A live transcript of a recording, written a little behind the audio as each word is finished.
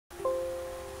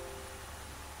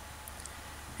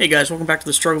Hey guys, welcome back to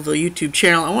the Struggleville YouTube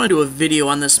channel. I want to do a video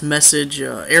on this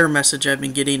error message I've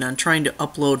been getting on trying to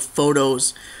upload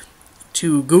photos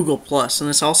to Google+. And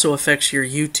this also affects your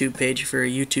YouTube page. If you're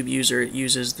a YouTube user, it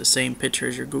uses the same picture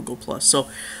as your Google+. So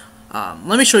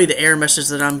let me show you the error message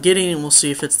that I'm getting, and we'll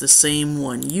see if it's the same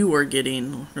one you are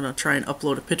getting. I'm going to try and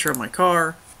upload a picture of my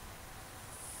car.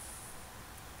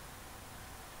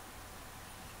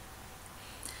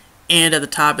 And at the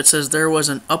top it says there was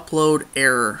an upload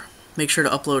error. Make sure to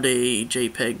upload a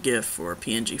JPEG, GIF, or a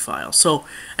PNG file. So,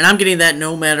 and I'm getting that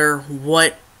no matter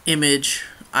what image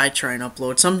I try and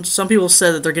upload. Some people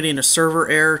said that they're getting a server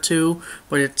error too,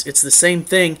 but it's the same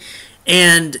thing.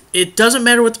 And it doesn't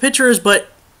matter what the picture is, but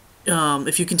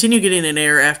if you continue getting an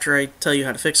error after I tell you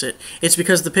how to fix it, it's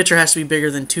because the picture has to be bigger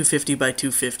than 250 by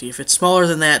 250. If it's smaller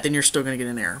than that, then you're still going to get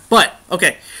an error. But,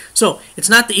 okay, so it's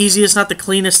not the easiest, not the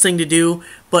cleanest thing to do,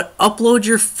 but upload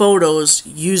your photos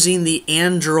using the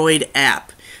Android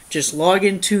app. Just log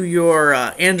into your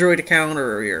Android account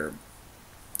or your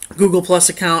Google Plus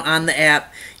account on the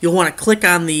app. You'll want to click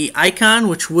on the icon,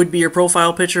 which would be your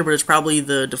profile picture, but it's probably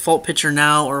the default picture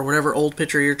now or whatever old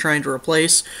picture you're trying to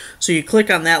replace. So you click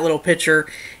on that little picture.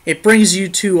 It brings you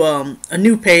to a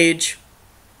new page,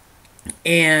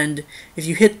 and if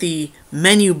you hit the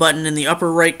menu button in the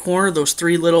upper right corner, those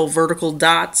three little vertical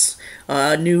dots,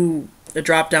 a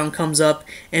drop down comes up,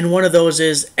 and one of those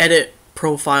is edit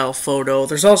profile photo.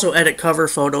 There's also edit cover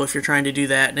photo if you're trying to do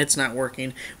that and it's not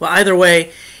working. Well, either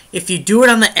way, if you do it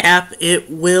on the app,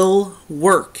 it will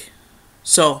work.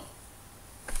 So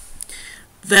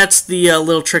that's the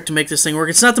little trick to make this thing work.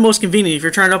 It's not the most convenient if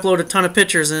you're trying to upload a ton of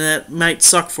pictures, and that might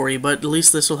suck for you, but at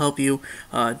least this will help you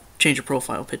change your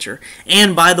profile picture.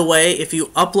 And by the way, if you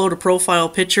upload a profile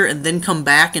picture and then come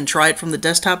back and try it from the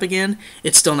desktop again,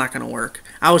 it's still not going to work.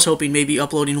 I was hoping maybe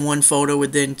uploading one photo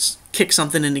would then kick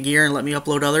something into gear and let me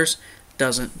upload others.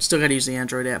 Doesn't. Still got to use the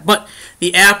Android app, but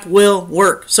the app will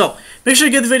work. So make sure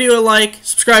to give the video a like,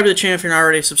 subscribe to the channel if you're not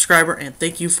already a subscriber, and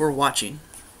thank you for watching.